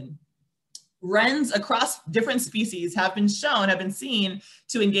season. Wrens across different species have been seen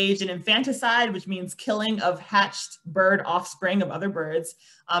to engage in infanticide, which means killing of hatched bird offspring of other birds,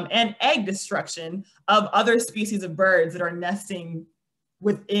 and egg destruction of other species of birds that are nesting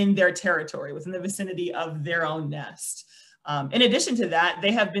within their territory, within the vicinity of their own nest. In addition to that,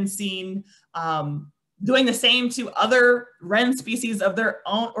 they have been seen doing the same to other wren species of their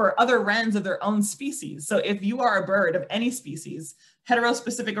own, or other wrens of their own species. So if you are a bird of any species,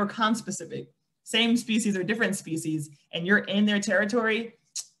 heterospecific or conspecific, same species or different species, and you're in their territory,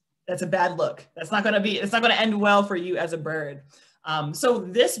 that's a bad look. It's not gonna end well for you as a bird. So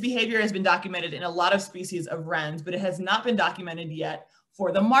this behavior has been documented in a lot of species of wrens, but it has not been documented yet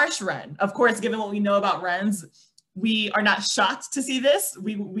for the marsh wren. Of course, given what we know about wrens, we are not shocked to see this.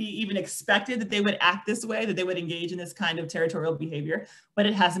 We even expected that they would act this way, that they would engage in this kind of territorial behavior, but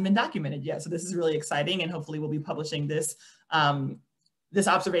it hasn't been documented yet. So this is really exciting, and hopefully we'll be publishing this, this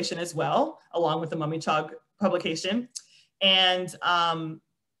observation as well, along with the Mummy Chog publication. And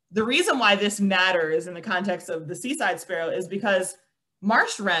the reason why this matters in the context of the seaside sparrow is because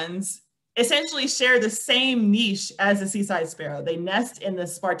marsh wrens essentially share the same niche as the seaside sparrow. They nest in the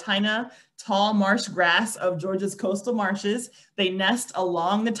Spartina tall marsh grass of Georgia's coastal marshes. They nest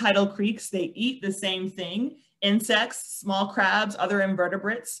along the tidal creeks. They eat the same thing, insects, small crabs, other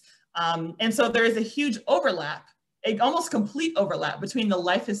invertebrates. And so there is a huge overlap, an almost complete overlap between the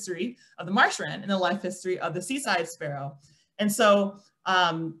life history of the marsh wren and the life history of the seaside sparrow. And so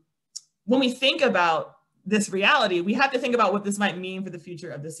when we think about this reality, we have to think about what this might mean for the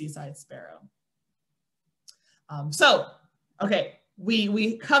future of the seaside sparrow. Okay,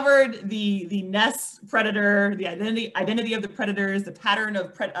 we covered the nest predator, the identity of the predators, the pattern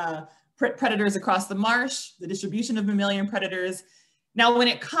of predators across the marsh, the distribution of mammalian predators. Now, when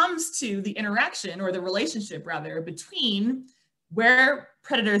it comes to the interaction, or the relationship rather, between where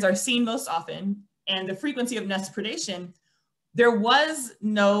predators are seen most often and the frequency of nest predation, there was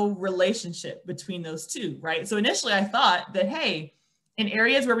no relationship between those two, right? So initially I thought that, hey, in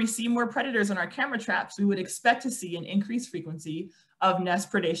areas where we see more predators on our camera traps, we would expect to see an increased frequency of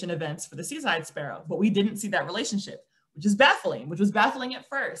nest predation events for the seaside sparrow, but we didn't see that relationship, which was baffling at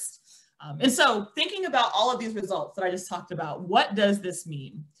first. And so thinking about all of these results that I just talked about, what does this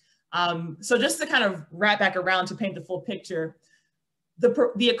mean? So just to kind of wrap back around to paint the full picture,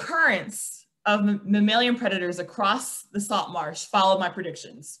 the occurrence of mammalian predators across the salt marsh followed my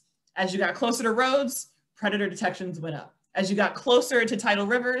predictions. As you got closer to roads, predator detections went up. As you got closer to tidal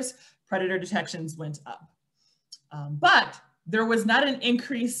rivers, predator detections went up. But there was not an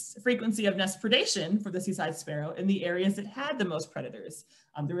increased frequency of nest predation for the seaside sparrow in the areas that had the most predators.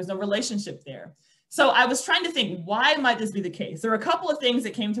 There was no relationship there. So I was trying to think, why might this be the case? There were a couple of things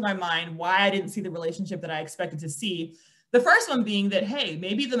that came to my mind why I didn't see the relationship that I expected to see. The first one being that, hey,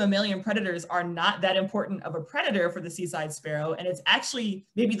 maybe the mammalian predators are not that important of a predator for the seaside sparrow, and it's actually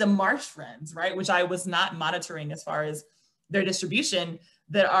maybe the marsh friends, right, which I was not monitoring as far as their distribution,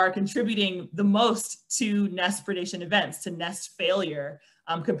 that are contributing the most to nest predation events, to nest failure,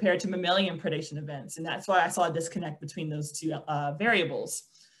 compared to mammalian predation events. And that's why I saw a disconnect between those two variables.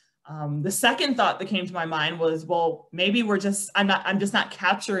 The second thought that came to my mind was, well, maybe I'm just not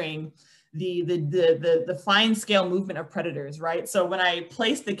capturing the fine scale movement of predators, right? So when I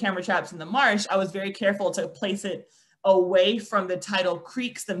placed the camera traps in the marsh, I was very careful to place it away from the tidal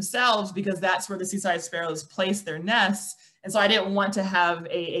creeks themselves, because that's where the seaside sparrows place their nests. And so I didn't want to have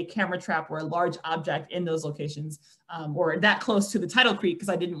a camera trap or a large object in those locations, or that close to the tidal creek, because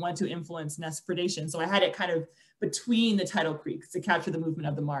I didn't want to influence nest predation. So I had it kind of between the tidal creeks to capture the movement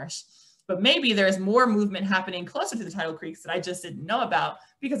of the marsh. But maybe there's more movement happening closer to the tidal creeks that I just didn't know about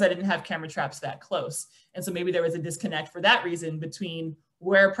because I didn't have camera traps that close. And so maybe there was a disconnect for that reason between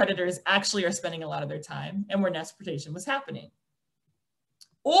where predators actually are spending a lot of their time and where nest predation was happening.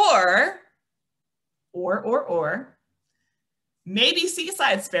 Or maybe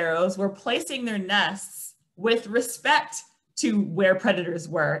seaside sparrows were placing their nests with respect to where predators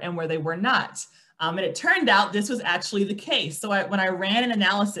were and where they were not. And it turned out this was actually the case. So when I ran an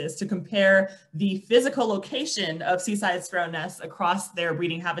analysis to compare the physical location of seaside sparrow nests across their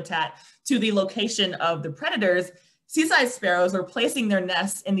breeding habitat to the location of the predators, seaside sparrows were placing their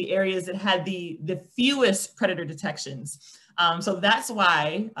nests in the areas that had the fewest predator detections. So that's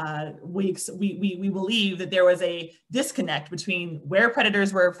why we believe that there was a disconnect between where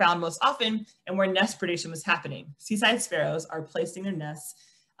predators were found most often and where nest predation was happening. Seaside sparrows are placing their nests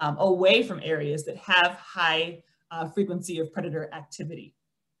away from areas that have high frequency of predator activity.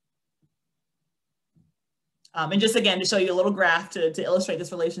 And just again, to show you a little graph to illustrate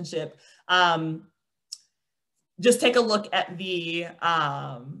this relationship, just take a look at the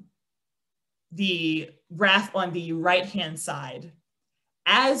graph on the right-hand side.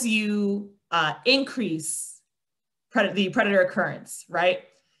 As you increase the predator occurrence, right,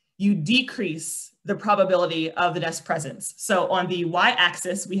 you decrease the probability of the nest presence. So on the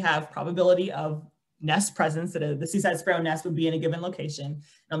y-axis, we have probability of nest presence, that the seaside sparrow nest would be in a given location. And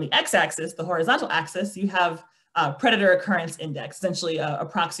on the x-axis, the horizontal axis, you have predator occurrence index, essentially a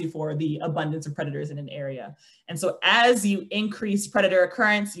proxy for the abundance of predators in an area. And so as you increase predator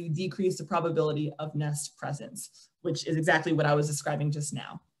occurrence, you decrease the probability of nest presence, which is exactly what I was describing just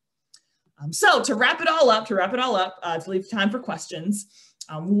now. So to wrap it all up, to leave time for questions,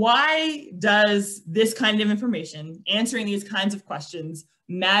 why does this kind of information, answering these kinds of questions,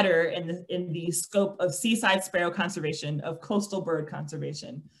 matter in the scope of seaside sparrow conservation, of coastal bird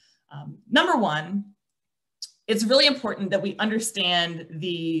conservation? Number one, it's really important that we understand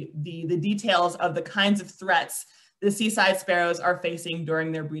the details of the kinds of threats the seaside sparrows are facing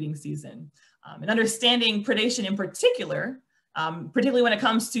during their breeding season. And understanding predation in particular, particularly when it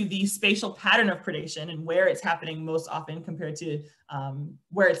comes to the spatial pattern of predation and where it's happening most often compared to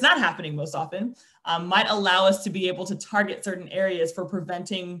where it's not happening most often, might allow us to be able to target certain areas for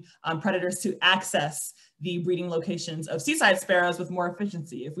preventing predators to access the breeding locations of seaside sparrows with more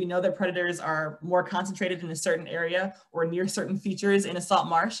efficiency. If we know that predators are more concentrated in a certain area or near certain features in a salt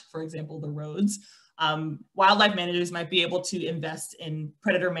marsh, for example, the roads, wildlife managers might be able to invest in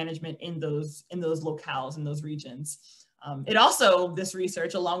predator management in those locales, in those regions. It also, this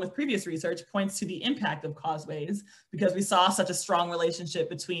research, along with previous research, points to the impact of causeways, because we saw such a strong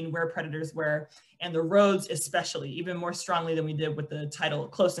relationship between where predators were and the roads, especially, even more strongly than we did with the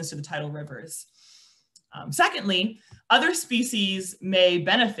closeness to the tidal rivers. Secondly, other species may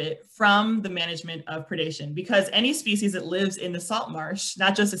benefit from the management of predation, because any species that lives in the salt marsh,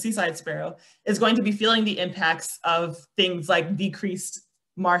 not just a seaside sparrow, is going to be feeling the impacts of things like decreased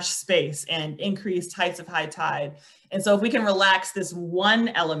marsh space and increased heights of high tide. And so if we can relax this one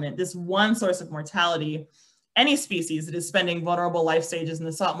element, this one source of mortality, any species that is spending vulnerable life stages in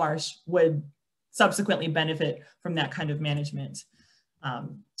the salt marsh would subsequently benefit from that kind of management.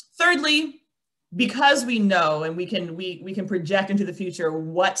 Thirdly, because we know and we can project into the future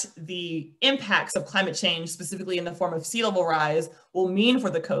what the impacts of climate change, specifically in the form of sea level rise, will mean for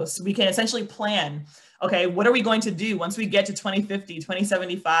the coast, we can essentially plan, okay, what are we going to do once we get to 2050,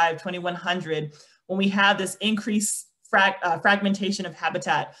 2075, 2100, when we have this increased fragmentation of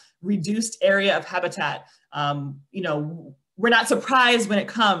habitat, reduced area of habitat, we're not surprised when it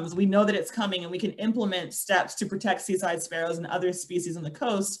comes. We know that it's coming, and we can implement steps to protect seaside sparrows and other species on the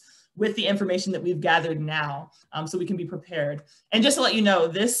coast with the information that we've gathered now, so we can be prepared. And just to let you know,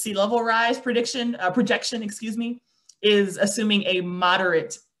 this sea level rise projection, is assuming a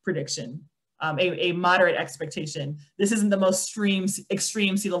moderate prediction, a moderate expectation. This isn't the most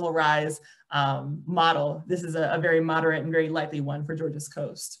extreme sea level rise model. This is a very moderate and very likely one for Georgia's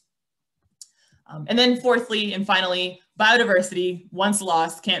coast. And then fourthly and finally, biodiversity, once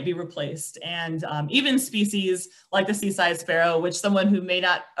lost, can't be replaced. And even species like the seaside sparrow, which someone who may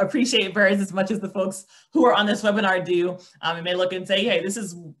not appreciate birds as much as the folks who are on this webinar do, and may look and say, hey, this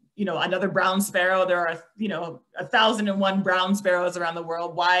is, another brown sparrow. There are, 1,001 brown sparrows around the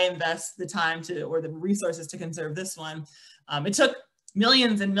world. Why invest the time or the resources to conserve this one? It took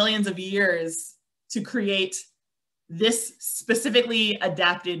millions and millions of years to create this specifically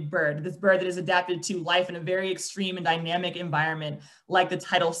adapted bird, this bird that is adapted to life in a very extreme and dynamic environment like the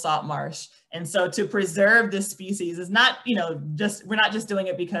tidal salt marsh. And so to preserve this species is not, we're not just doing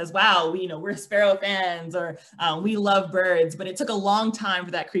it because, wow, we're sparrow fans or we love birds, but it took a long time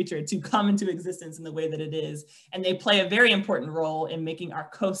for that creature to come into existence in the way that it is. And they play a very important role in making our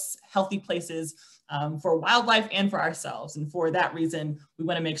coasts healthy places for wildlife and for ourselves. And for that reason, we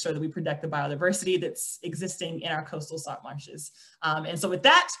want to make sure that we protect the biodiversity that's existing in our coastal salt marshes. And so with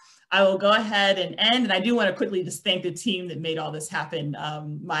that, I will go ahead and end. And I do want to quickly just thank the team that made all this happen.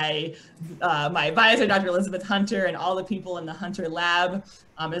 My advisor, Dr. Elizabeth Hunter, and all the people in the Hunter Lab,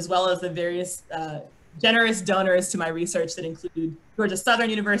 as well as the various generous donors to my research that include Georgia Southern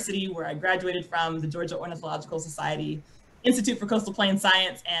University, where I graduated from, the Georgia Ornithological Society, Institute for Coastal Plain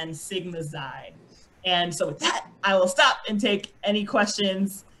Science, and Sigma Xi. And so with that, I will stop and take any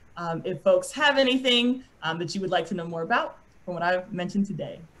questions if folks have anything that you would like to know more about from what I've mentioned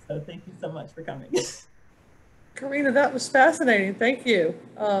today. So thank you so much for coming. Corina, that was fascinating. Thank you.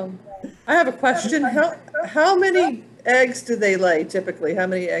 I have a question. How many eggs do they lay typically? How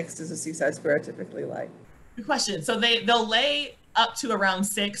many eggs does a seaside sparrow typically lay? Good question. So they'll lay up to around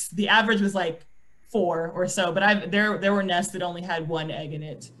 6. The average was like 4 or so, but there were nests that only had 1 egg in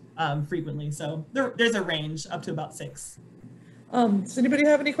it frequently. So there's a range up to about 6. Does anybody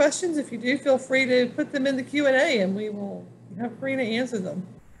have any questions? If you do, feel free to put them in the Q&A and we will have Corina answer them.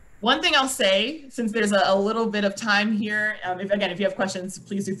 One thing I'll say, since there's a little bit of time here, if you have questions,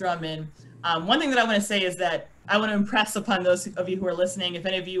 please do throw them in. One thing that I want to say is that I want to impress upon those of you who are listening, if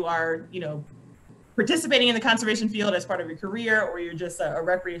any of you are, participating in the conservation field as part of your career, or you're just a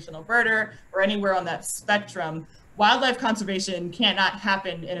recreational birder, or anywhere on that spectrum, wildlife conservation cannot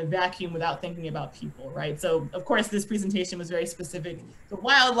happen in a vacuum without thinking about people, right? So of course, this presentation was very specific to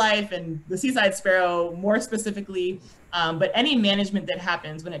wildlife and the seaside sparrow more specifically, but any management that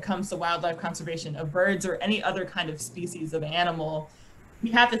happens when it comes to wildlife conservation of birds or any other kind of species of animal, we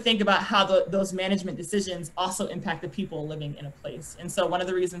have to think about how those management decisions also impact the people living in a place. And so one of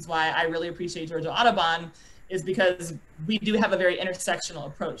the reasons why I really appreciate Georgia Audubon is because we do have a very intersectional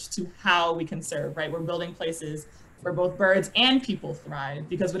approach to how we conserve, right? We're building places where both birds and people thrive,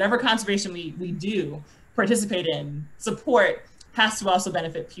 because whatever conservation we do, participate in, support, has to also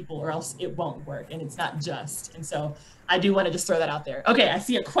benefit people, or else it won't work, and it's not just. And so I do want to just throw that out there. Okay, I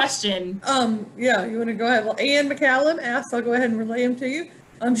see a question. Yeah, you want to go ahead? Well, Ann McCallum asked, I'll go ahead and relay them to you.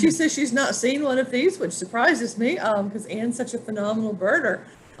 She says she's not seen one of these, which surprises me, because Ann's such a phenomenal birder.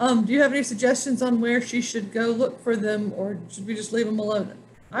 Do you have any suggestions on where she should go look for them, or should we just leave them alone?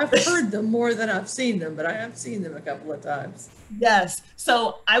 I've heard them more than I've seen them, but I have seen them a couple of times. Yes.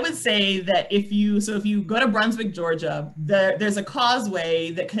 So I would say that if you go to Brunswick, Georgia, there's a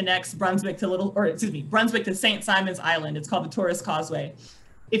causeway that connects Brunswick to Brunswick to St. Simon's Island. It's called the Tourist Causeway.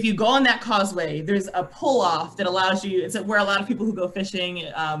 If you go on that causeway, there's a pull-off that allows you, it's where a lot of people who go fishing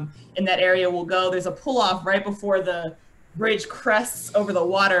in that area will go. There's a pull-off right before the bridge crests over the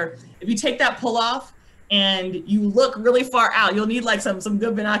water. If you take that pull-off and you look really far out, you'll need like some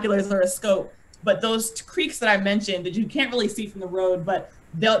good binoculars or a scope. But those creeks that I mentioned that you can't really see from the road, but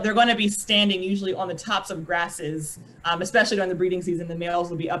they're going to be standing usually on the tops of grasses, especially during the breeding season. The males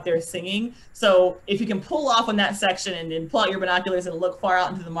will be up there singing. So if you can pull off on that section and pull out your binoculars and look far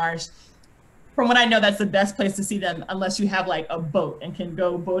out into the marsh, from what I know, that's the best place to see them, unless you have like a boat and can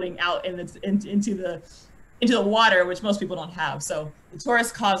go boating out into the water, which most people don't have. So the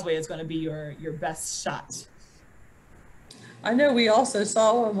Tourist Causeway is going to be your best shot. I know we also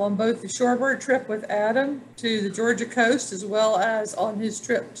saw him on both the shorebird trip with Adam to the Georgia coast, as well as on his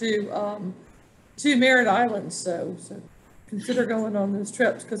trip to Merritt Island. So consider going on those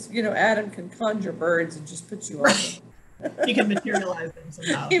trips, because Adam can conjure birds and just put you on them. He can materialize them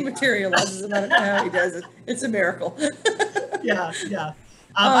somehow. He materializes them. I don't know how he does it. It's a miracle. Yeah, yeah.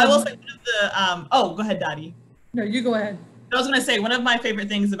 I will say one of the, oh, go ahead, Dottie. No, you go ahead. I was going to say, one of my favorite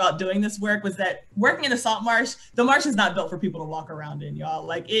things about doing this work was that working in the salt marsh, the marsh is not built for people to walk around in, y'all.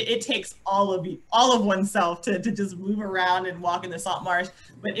 Like it takes all of oneself to just move around and walk in the salt marsh.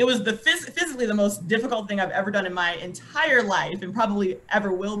 But it was the physically the most difficult thing I've ever done in my entire life, and probably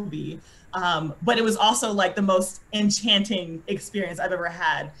ever will be. But it was also like the most enchanting experience I've ever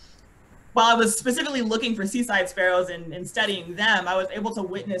had. While I was specifically looking for seaside sparrows and studying them, I was able to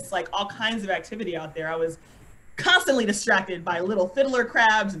witness like all kinds of activity out there. I was constantly distracted by little fiddler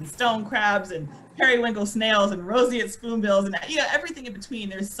crabs and stone crabs and periwinkle snails and roseate spoonbills and everything in between.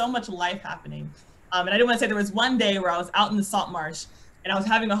 There's so much life happening. And I do want to say there was one day where I was out in the salt marsh and I was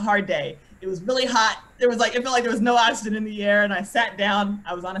having a hard day. It was really hot. There was like, it felt like there was no oxygen in the air, and I sat down.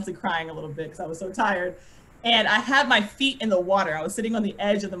 I was honestly crying a little bit because I was so tired. And I had my feet in the water. I was sitting on the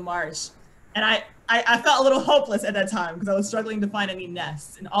edge of the marsh, and I felt a little hopeless at that time because I was struggling to find any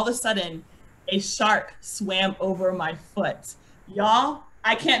nests. And all of a sudden, a shark swam over my foot. Y'all,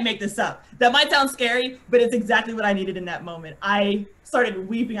 I can't make this up. That might sound scary, but it's exactly what I needed in that moment. I started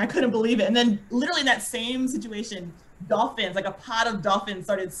weeping. I couldn't believe it. And then literally in that same situation, dolphins, like a pod of dolphins,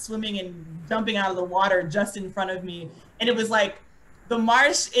 started swimming and jumping out of the water just in front of me. And it was like the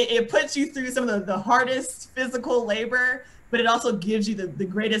marsh, it puts you through some of the hardest physical labor, but it also gives you the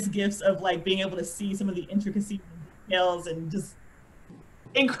greatest gifts of like being able to see some of the intricacies and details and just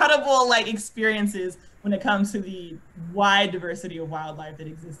incredible like experiences when it comes to the wide diversity of wildlife that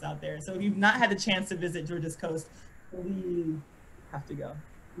exists out there. So if you've not had the chance to visit Georgia's coast, please have to go.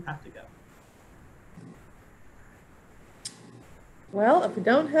 You have to go. Well, if we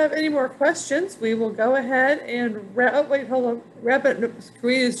don't have any more questions, we will go ahead and wait, hold on. Wrap it.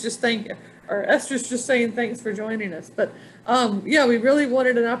 Corina's just or Esther's just saying thanks for joining us. But yeah, we really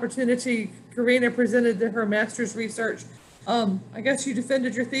wanted an opportunity. Corina presented her master's research. I guess you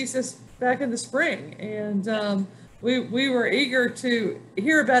defended your thesis back in the spring, and we were eager to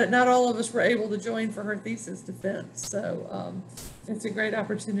hear about it. Not all of us were able to join for her thesis defense, so it's a great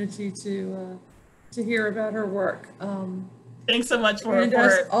opportunity to hear about her work. Thanks so much for. And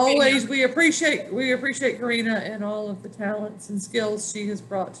as always, we appreciate Corina and all of the talents and skills she has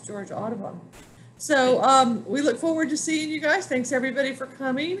brought to Georgia Audubon. So we look forward to seeing you guys. Thanks everybody for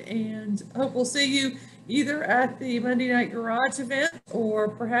coming, and hope we'll see you either at the Monday Night Garage event or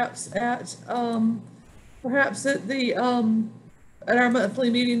perhaps at the at our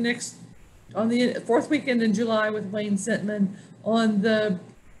monthly meeting on the fourth weekend in July with Wayne Sentman on the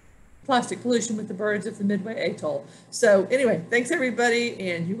plastic pollution with the birds of the Midway Atoll. So anyway, thanks everybody,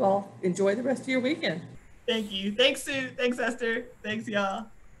 and you all enjoy the rest of your weekend. Thank you. Thanks, Sue. Thanks, Esther. Thanks, y'all.